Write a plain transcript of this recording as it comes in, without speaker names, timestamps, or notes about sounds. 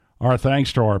Our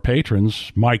thanks to our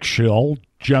patrons, Mike Schill,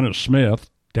 Jenna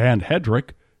Smith, Dan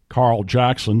Hedrick, Carl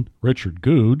Jackson, Richard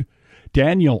Good,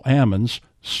 Daniel Ammons,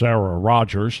 Sarah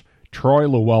Rogers, Troy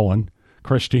Llewellyn,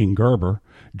 Christine Gerber,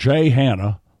 Jay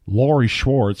Hanna, Lori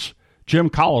Schwartz,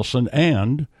 Jim Collison,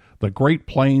 and the Great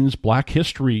Plains Black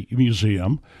History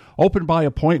Museum, open by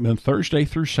appointment Thursday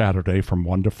through Saturday from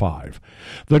 1 to 5.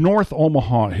 The North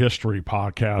Omaha History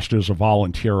Podcast is a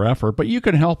volunteer effort, but you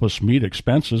can help us meet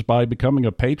expenses by becoming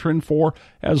a patron for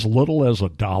as little as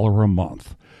 $1 a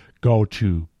month. Go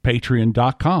to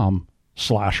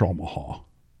patreon.com/Omaha.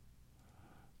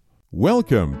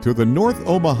 Welcome to the North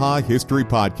Omaha History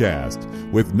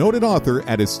Podcast with noted author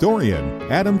and historian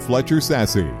Adam Fletcher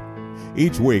Sassy.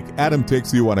 Each week, Adam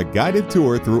takes you on a guided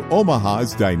tour through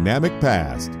Omaha's dynamic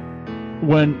past.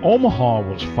 When Omaha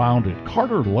was founded,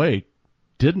 Carter Lake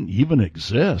didn't even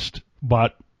exist,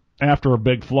 but after a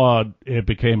big flood, it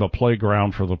became a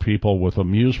playground for the people with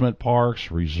amusement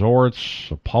parks, resorts,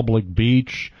 a public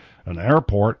beach, an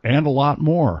airport, and a lot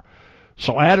more.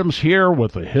 So Adam's here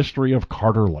with the history of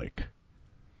Carter Lake.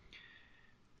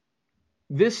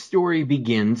 This story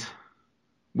begins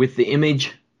with the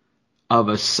image of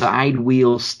a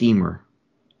side-wheel steamer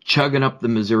chugging up the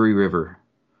Missouri River.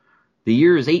 The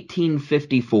year is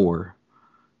 1854,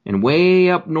 and way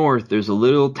up north there's a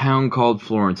little town called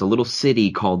Florence, a little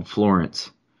city called Florence.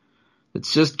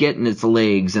 It's just getting its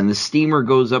legs, and the steamer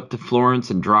goes up to Florence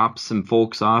and drops some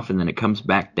folks off, and then it comes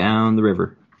back down the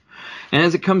river. And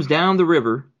as it comes down the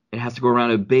river, it has to go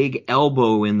around a big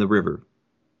elbow in the river.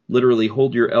 Literally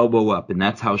hold your elbow up, and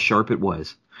that's how sharp it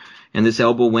was. And this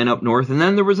elbow went up north, and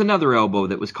then there was another elbow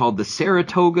that was called the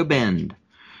Saratoga Bend.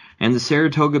 And the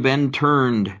Saratoga Bend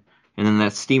turned, and then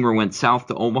that steamer went south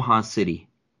to Omaha City.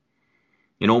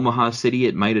 In Omaha City,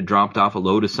 it might have dropped off a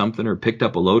load of something or picked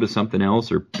up a load of something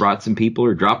else or brought some people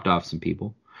or dropped off some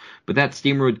people. But that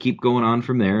steamer would keep going on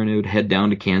from there, and it would head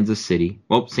down to Kansas City.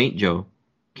 Well, St. Joe,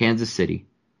 Kansas City,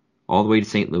 all the way to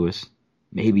St. Louis,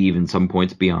 maybe even some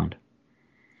points beyond.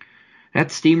 That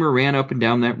steamer ran up and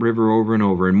down that river over and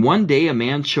over, and one day a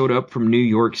man showed up from New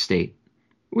York State.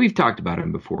 We've talked about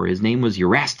him before. His name was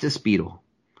Erastus Beadle.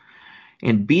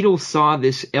 And Beadle saw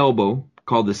this elbow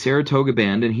called the Saratoga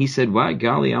Bend, and he said, "Why,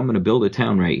 golly, I'm going to build a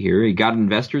town right here." He got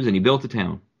investors, and he built a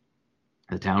town.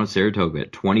 The town of Saratoga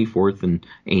at 24th and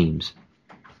Ames.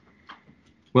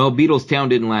 Well, Beadle's town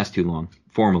didn't last too long,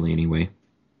 formally anyway.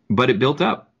 But it built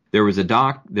up. There was a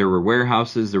dock, there were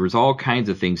warehouses, there was all kinds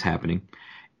of things happening.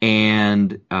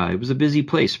 And it was a busy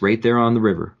place right there on the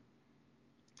river.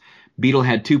 Beadle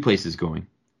had two places going.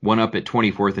 One up at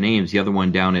 24th and Ames, the other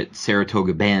one down at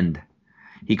Saratoga Bend.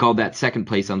 He called that second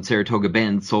place on Saratoga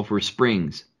Bend Sulphur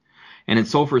Springs. And in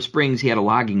Sulphur Springs, he had a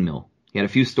logging mill. He had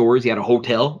a few stores, he had a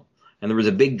hotel, and there was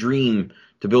a big dream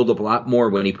to build up a lot more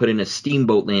when he put in a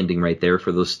steamboat landing right there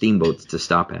for those steamboats to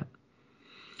stop at.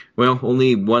 Well,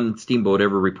 only one steamboat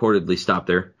ever reportedly stopped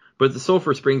there. But the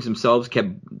Sulphur Springs themselves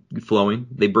kept flowing.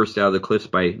 They burst out of the cliffs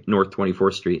by North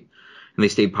 24th Street, and they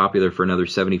stayed popular for another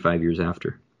 75 years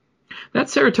after. That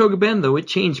Saratoga Bend, though, it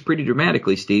changed pretty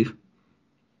dramatically, Steve.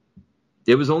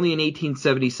 It was only in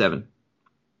 1877,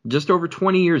 just over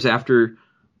 20 years after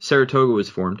Saratoga was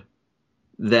formed,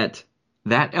 that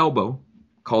elbow,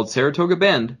 called Saratoga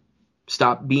Bend,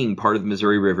 stopped being part of the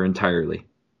Missouri River entirely.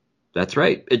 That's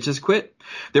right, it just quit.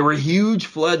 There were huge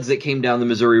floods that came down the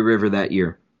Missouri River that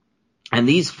year. And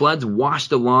these floods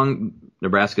washed along,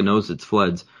 Nebraska knows its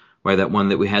floods, by that one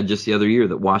that we had just the other year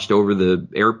that washed over the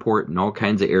airport and all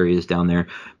kinds of areas down there,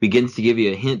 begins to give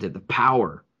you a hint at the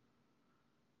power.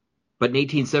 But in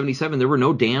 1877, there were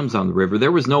no dams on the river.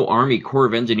 There was no Army Corps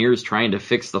of Engineers trying to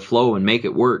fix the flow and make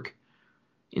it work.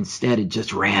 Instead, it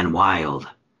just ran wild.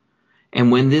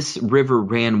 And when this river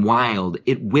ran wild,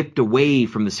 it whipped away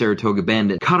from the Saratoga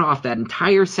Bend and cut off that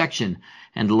entire section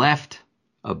and left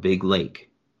a big lake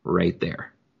right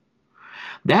there.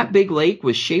 That big lake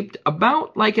was shaped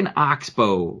about like an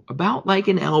oxbow, about like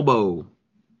an elbow.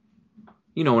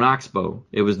 You know, an oxbow.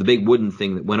 It was the big wooden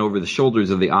thing that went over the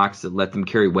shoulders of the ox that let them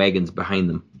carry wagons behind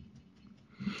them.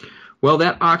 Well,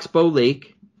 that oxbow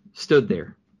lake stood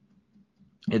there.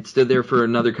 It stood there for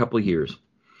another couple of years.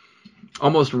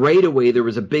 Almost right away, there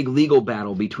was a big legal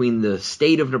battle between the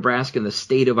state of Nebraska and the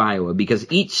state of Iowa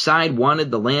because each side wanted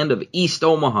the land of East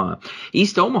Omaha.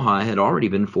 East Omaha had already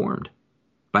been formed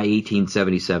by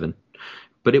 1877,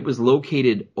 but it was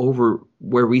located over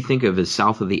where we think of as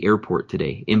south of the airport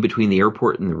today, in between the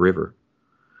airport and the river.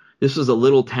 This was a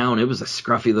little town. It was a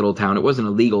scruffy little town. It wasn't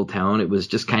a legal town. It was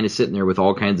just kind of sitting there with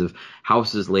all kinds of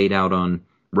houses laid out on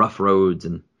rough roads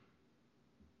and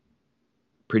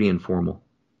pretty informal.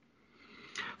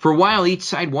 For a while, each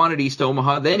side wanted East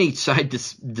Omaha, then each side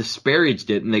disparaged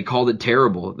it, and they called it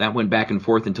terrible. That went back and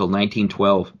forth until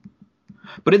 1912.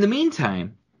 But in the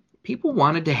meantime, people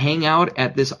wanted to hang out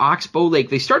at this Oxbow Lake.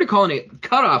 They started calling it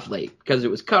Cutoff Lake because it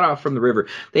was cut off from the river.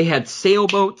 They had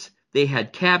sailboats, they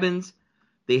had cabins,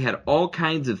 they had all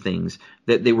kinds of things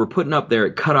that they were putting up there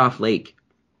at Cutoff Lake.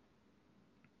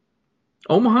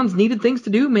 Omahans needed things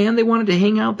to do, man. They wanted to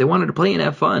hang out. They wanted to play and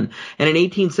have fun. And in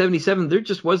 1877, there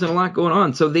just wasn't a lot going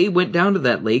on. So they went down to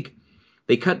that lake.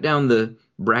 They cut down the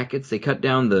brackets. They cut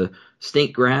down the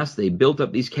snake grass. They built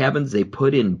up these cabins. They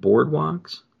put in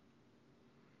boardwalks.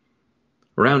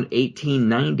 Around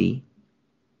 1890,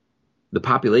 the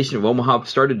population of Omaha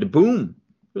started to boom.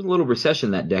 There was a little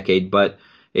recession that decade, but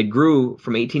it grew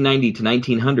from 1890 to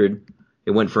 1900.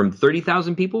 It went from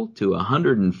 30,000 people to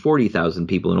 140,000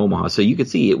 people in Omaha. So you could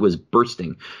see it was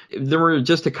bursting. There were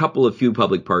just a couple of few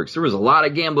public parks. There was a lot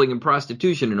of gambling and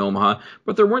prostitution in Omaha,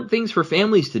 but there weren't things for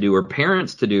families to do or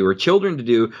parents to do or children to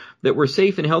do that were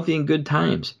safe and healthy and good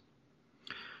times.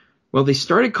 Well, they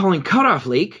started calling Cutoff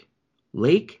Lake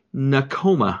Lake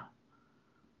Nakoma.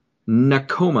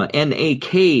 Nakoma,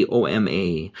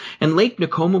 Nakoma. And Lake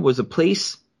Nakoma was a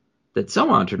place that some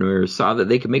entrepreneurs saw that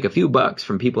they could make a few bucks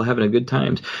from people having a good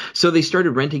time. So they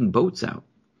started renting boats out.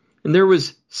 And there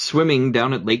was swimming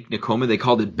down at Lake Nakoma. They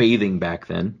called it bathing back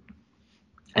then.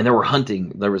 And there was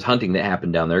hunting that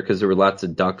happened down there because there were lots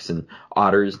of ducks and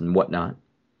otters and whatnot.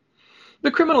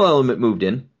 The criminal element moved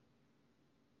in.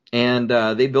 And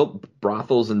they built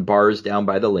brothels and bars down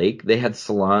by the lake. They had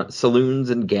saloons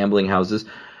and gambling houses.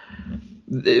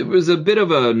 It was a bit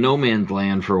of a no man's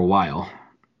land for a while.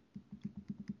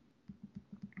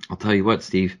 I'll tell you what,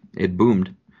 Steve, it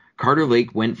boomed. Carter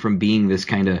Lake went from being this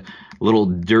kind of little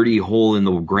dirty hole in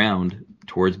the ground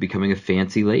towards becoming a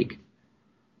fancy lake.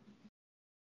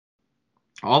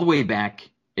 All the way back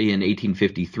in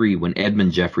 1853 when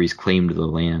Edmund Jeffries claimed the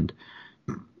land,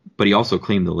 but he also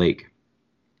claimed the lake.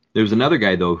 There was another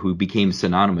guy, though, who became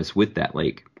synonymous with that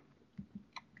lake.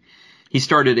 He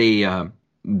started a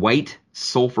white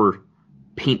sulfur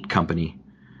paint company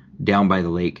down by the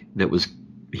lake that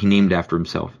he named after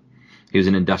himself. He was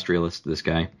an industrialist, this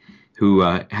guy, who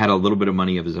had a little bit of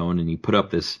money of his own, and he put up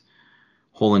this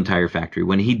whole entire factory.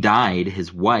 When he died,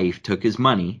 his wife took his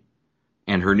money,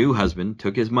 and her new husband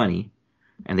took his money,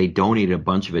 and they donated a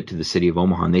bunch of it to the city of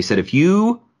Omaha. And they said, if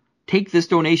you take this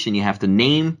donation, you have to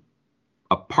name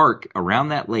a park around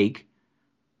that lake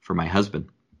for my husband.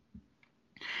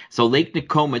 So Lake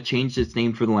Nakoma changed its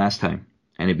name for the last time,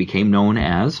 and it became known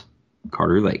as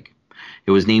Carter Lake.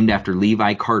 It was named after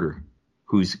Levi Carter,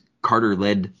 whose Carter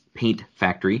Lead Paint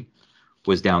Factory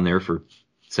was down there for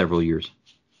several years,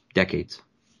 decades.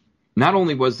 Not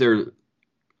only was there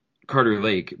Carter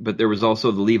Lake, but there was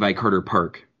also the Levi Carter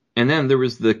Park. And then there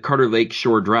was the Carter Lake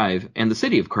Shore Drive and the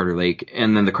city of Carter Lake,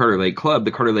 and then the Carter Lake Club,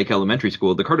 the Carter Lake Elementary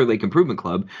School, the Carter Lake Improvement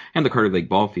Club, and the Carter Lake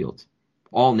Ball Fields,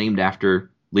 all named after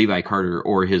Levi Carter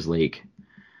or his lake.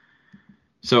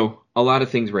 So a lot of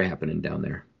things were happening down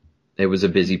there. It was a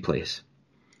busy place.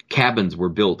 Cabins were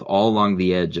built all along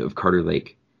the edge of Carter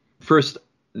Lake. First,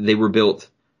 they were built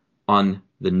on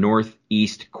the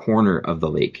northeast corner of the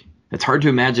lake. It's hard to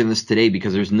imagine this today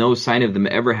because there's no sign of them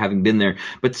ever having been there.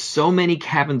 But so many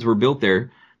cabins were built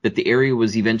there that the area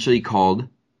was eventually called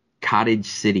Cottage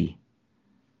City.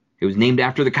 It was named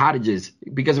after the cottages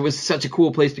because it was such a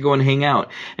cool place to go and hang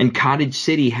out. And Cottage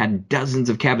City had dozens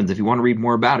of cabins. If you want to read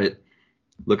more about it,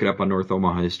 look it up on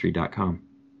NorthOmahaHistory.com.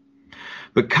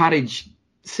 But Cottage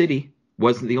City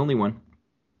wasn't the only one,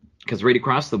 because right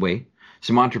across the way,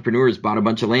 some entrepreneurs bought a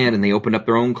bunch of land and they opened up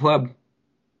their own club.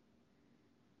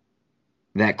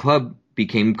 That club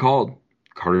became called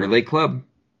Carter Lake Club.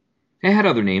 It had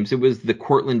other names. It was the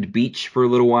Cortland Beach for a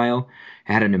little while.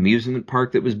 It had an amusement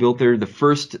park that was built there. The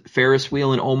first Ferris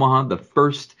wheel in Omaha, the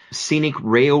first scenic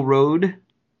railroad,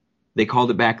 they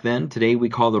called it back then. Today we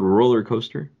call it a roller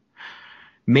coaster.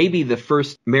 Maybe the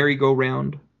first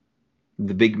merry-go-round,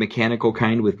 the big mechanical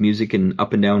kind with music and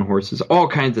up and down horses. All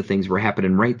kinds of things were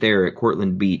happening right there at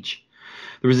Cortland Beach.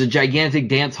 There was a gigantic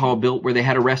dance hall built where they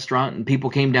had a restaurant and people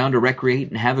came down to recreate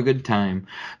and have a good time.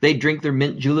 They'd drink their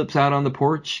mint juleps out on the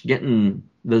porch, getting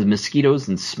the mosquitoes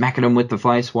and smacking them with the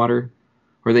fly swatter.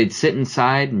 Or they'd sit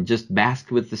inside and just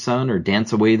bask with the sun or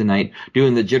dance away the night,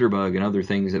 doing the jitterbug and other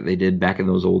things that they did back in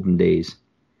those olden days.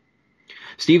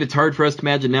 Steve, it's hard for us to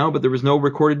imagine now, but there was no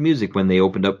recorded music when they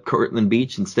opened up Cortland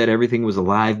Beach. Instead, everything was a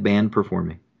live band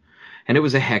performing. And it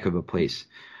was a heck of a place.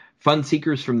 Fun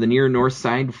seekers from the near north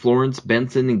side, Florence,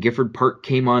 Benson, and Gifford Park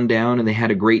came on down, and they had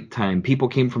a great time. People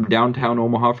came from downtown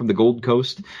Omaha, from the Gold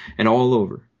Coast, and all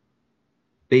over.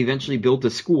 They eventually built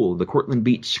a school, the Cortland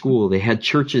Beach School. They had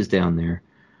churches down there.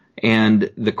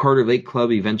 And the Carter Lake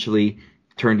Club eventually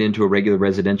turned into a regular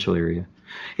residential area.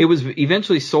 It was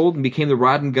eventually sold and became the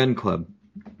Rod and Gun Club,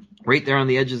 right there on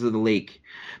the edges of the lake.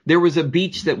 There was a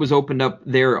beach that was opened up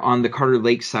there on the Carter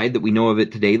Lake side that we know of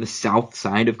it today, the south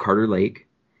side of Carter Lake.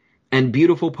 And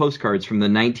beautiful postcards from the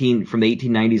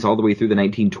 1890s all the way through the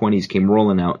 1920s came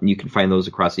rolling out, and you can find those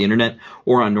across the internet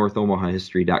or on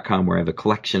NorthOmahaHistory.com, where I have a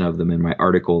collection of them in my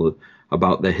article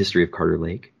about the history of Carter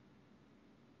Lake.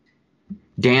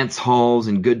 Dance halls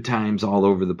and good times all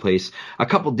over the place. A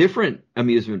couple different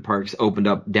amusement parks opened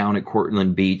up down at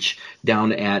Cortland Beach,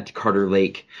 down at Carter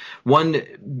Lake. One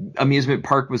amusement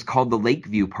park was called the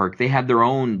Lakeview Park. They had their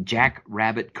own Jack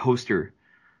Rabbit coaster,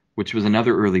 which was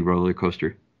another early roller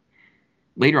coaster.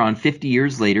 Later on, 50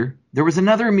 years later, there was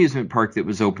another amusement park that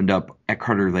was opened up at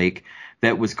Carter Lake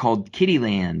that was called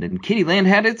Kittyland. And Kittyland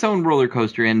had its own roller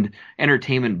coaster and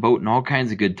entertainment boat and all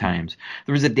kinds of good times.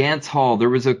 There was a dance hall. There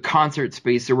was a concert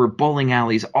space. There were bowling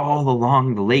alleys all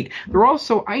along the lake. There were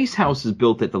also ice houses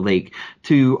built at the lake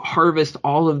to harvest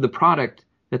all of the product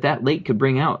that lake could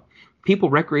bring out.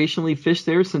 People recreationally fish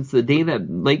there since the day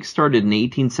that lake started in the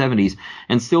 1870s.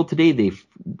 And still today they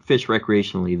fish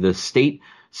recreationally. The state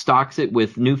stocks it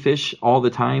with new fish all the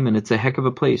time, and it's a heck of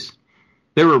a place.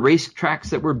 There were race tracks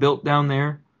that were built down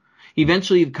there.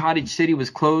 Eventually, Cottage City was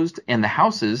closed, and the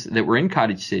houses that were in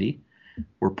Cottage City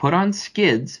were put on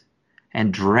skids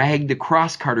and dragged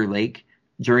across Carter Lake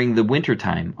during the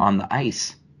wintertime on the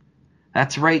ice.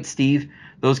 That's right, Steve.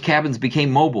 Those cabins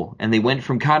became mobile, and they went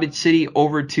from Cottage City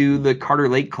over to the Carter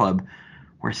Lake Club,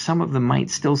 where some of them might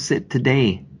still sit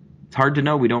today. It's hard to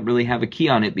know. We don't really have a key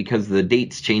on it because the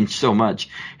dates changed so much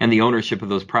and the ownership of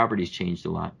those properties changed a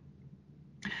lot.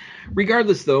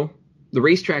 Regardless, though, the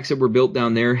racetracks that were built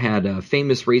down there had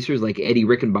famous racers like Eddie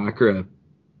Rickenbacker, a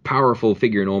powerful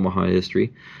figure in Omaha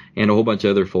history, and a whole bunch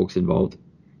of other folks involved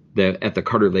at the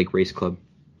Carter Lake Race Club.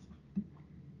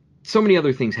 So many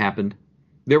other things happened.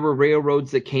 There were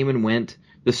railroads that came and went.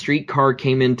 The streetcar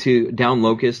came into down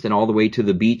Locust and all the way to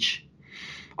the beach.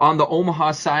 On the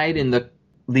Omaha side in the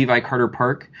Levi Carter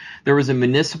Park, there was a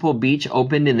municipal beach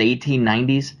opened in the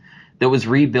 1890s that was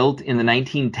rebuilt in the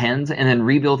 1910s and then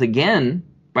rebuilt again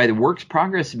by the Works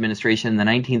Progress Administration in the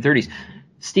 1930s.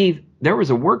 Steve, there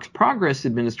was a Works Progress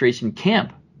Administration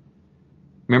camp.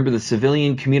 Remember the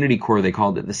Civilian Community Corps, they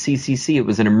called it, the CCC. It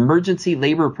was an emergency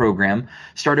labor program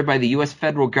started by the U.S.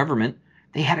 federal government.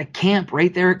 They had a camp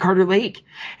right there at Carter Lake,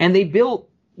 and they built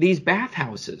these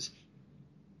bathhouses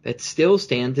that still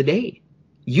stand today.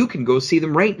 You can go see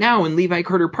them right now in Levi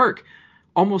Carter Park.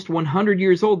 Almost 100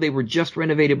 years old. They were just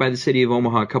renovated by the city of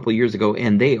Omaha a couple of years ago,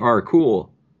 and they are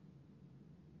cool.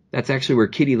 That's actually where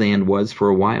Kittyland was for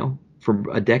a while, for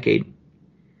a decade.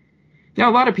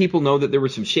 Now, a lot of people know that there were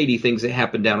some shady things that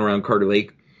happened down around Carter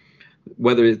Lake,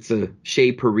 whether it's a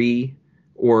Chez Paris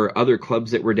or other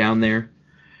clubs that were down there.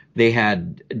 They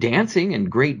had dancing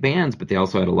and great bands, but they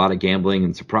also had a lot of gambling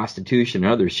and some prostitution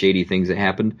and other shady things that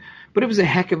happened. But it was a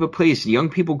heck of a place. Young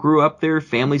people grew up there.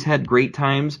 Families had great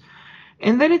times.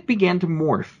 And then it began to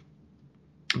morph.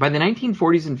 By the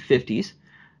 1940s and 50s,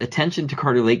 attention to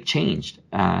Carter Lake changed.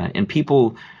 And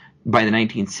people, by the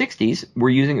 1960s, were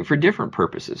using it for different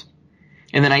purposes.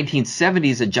 In the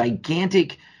 1970s, a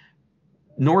gigantic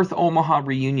North Omaha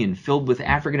reunion filled with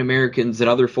African Americans and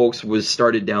other folks was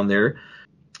started down there.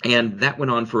 And that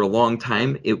went on for a long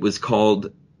time. It was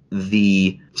called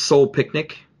the Soul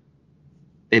Picnic.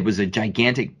 It was a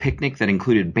gigantic picnic that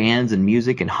included bands and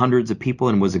music and hundreds of people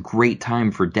and was a great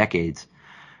time for decades.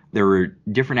 There were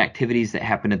different activities that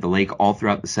happened at the lake all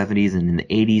throughout the 70s and in the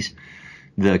 80s.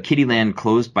 The Kittyland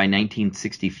closed by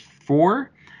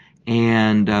 1964,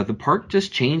 and the park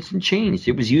just changed and changed.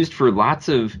 It was used for lots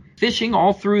of fishing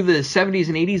all through the 70s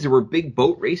and 80s. There were big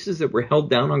boat races that were held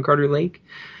down on Carter Lake.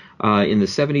 In the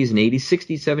 70s and 80s,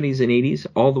 60s, 70s, and 80s,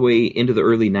 all the way into the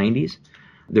early 90s.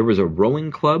 There was a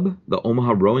rowing club. The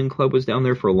Omaha Rowing Club was down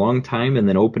there for a long time and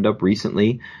then opened up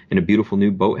recently in a beautiful new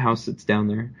boathouse that's down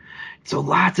there. So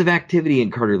lots of activity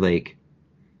in Carter Lake.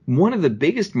 One of the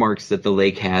biggest marks that the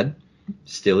lake had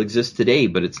still exists today,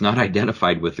 but it's not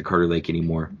identified with the Carter Lake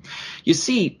anymore. You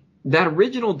see, that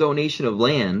original donation of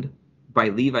land by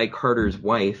Levi Carter's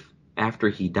wife after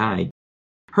he died,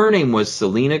 her name was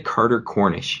Selina Carter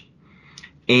Cornish.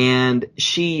 And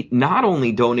she not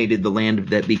only donated the land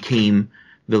that became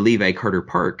the Levi Carter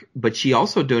Park, but she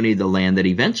also donated the land that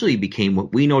eventually became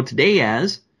what we know today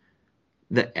as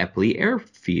the Epley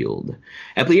Airfield.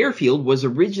 Epley Airfield was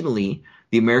originally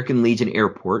the American Legion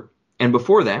Airport, and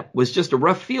before that was just a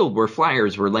rough field where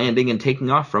flyers were landing and taking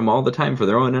off from all the time for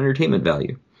their own entertainment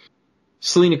value.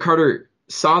 Selina Carter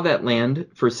saw that land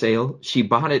for sale. She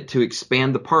bought it to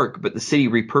expand the park, but the city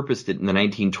repurposed it in the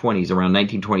 1920s. Around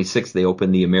 1926, they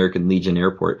opened the American Legion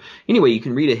Airport. Anyway, you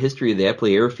can read a history of the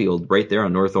Eppley Airfield right there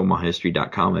on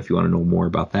NorthOmahaHistory.com if you want to know more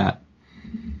about that.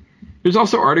 There's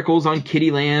also articles on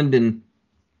Kittyland and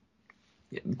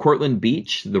Cortland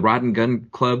Beach, the Rod and Gun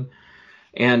Club,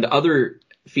 and other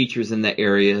features in that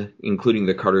area, including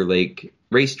the Carter Lake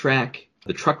Racetrack,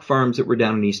 the truck farms that were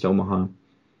down in East Omaha.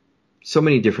 So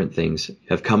many different things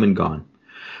have come and gone.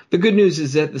 The good news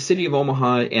is that the city of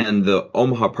Omaha and the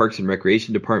Omaha Parks and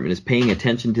Recreation Department is paying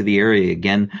attention to the area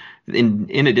again.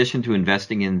 In addition to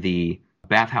investing in the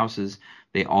bathhouses,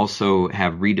 they also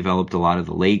have redeveloped a lot of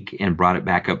the lake and brought it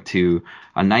back up to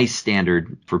a nice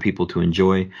standard for people to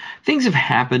enjoy. Things have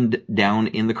happened down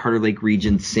in the Carter Lake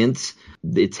region since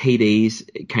its heydays.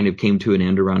 It kind of came to an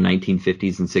end around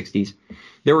 1950s and 60s.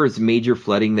 There was major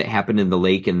flooding that happened in the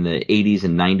lake in the 80s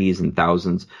and 90s and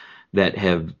thousands that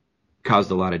have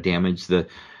caused a lot of damage. The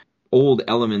old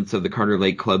elements of the Carter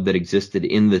Lake Club that existed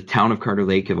in the town of Carter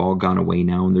Lake have all gone away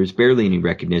now, and there's barely any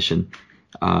recognition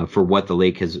for what the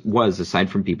lake was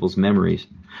aside from people's memories.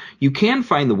 You can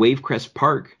find the Wavecrest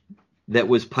Park that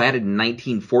was platted in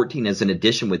 1914 as an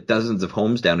addition with dozens of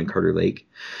homes down in Carter Lake.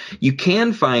 You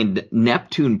can find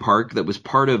Neptune Park that was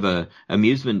part of a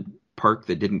amusement park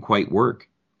that didn't quite work.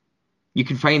 You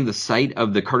can find the site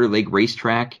of the Carter Lake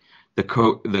Racetrack, the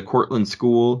Cortland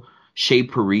School, Chez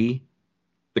Paris,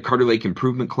 the Carter Lake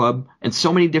Improvement Club, and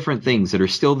so many different things that are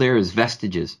still there as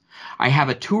vestiges. I have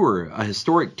a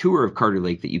historic tour of Carter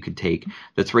Lake that you could take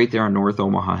that's right there on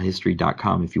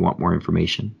NorthOmahaHistory.com if you want more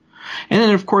information. And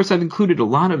then, of course, I've included a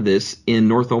lot of this in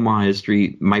North Omaha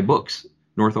History, my books,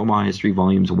 North Omaha History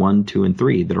Volumes 1, 2, and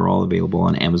 3 that are all available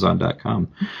on Amazon.com.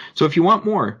 So if you want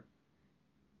more,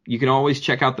 you can always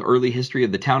check out the early history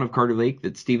of the town of Carter Lake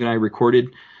that Steve and I recorded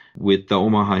with the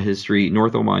North Omaha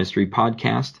History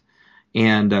podcast.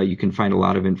 And you can find a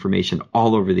lot of information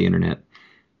all over the internet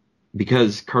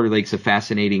because Carter Lake's a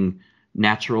fascinating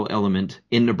natural element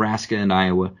in Nebraska and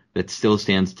Iowa that still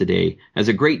stands today as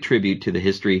a great tribute to the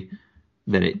history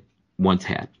that it once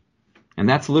had. And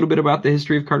that's a little bit about the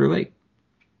history of Carter Lake.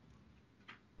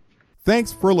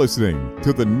 Thanks for listening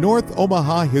to the North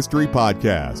Omaha History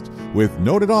Podcast with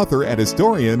noted author and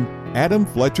historian Adam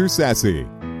Fletcher Sasse.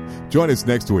 Join us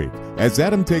next week as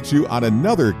Adam takes you on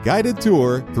another guided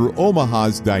tour through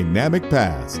Omaha's dynamic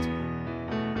past.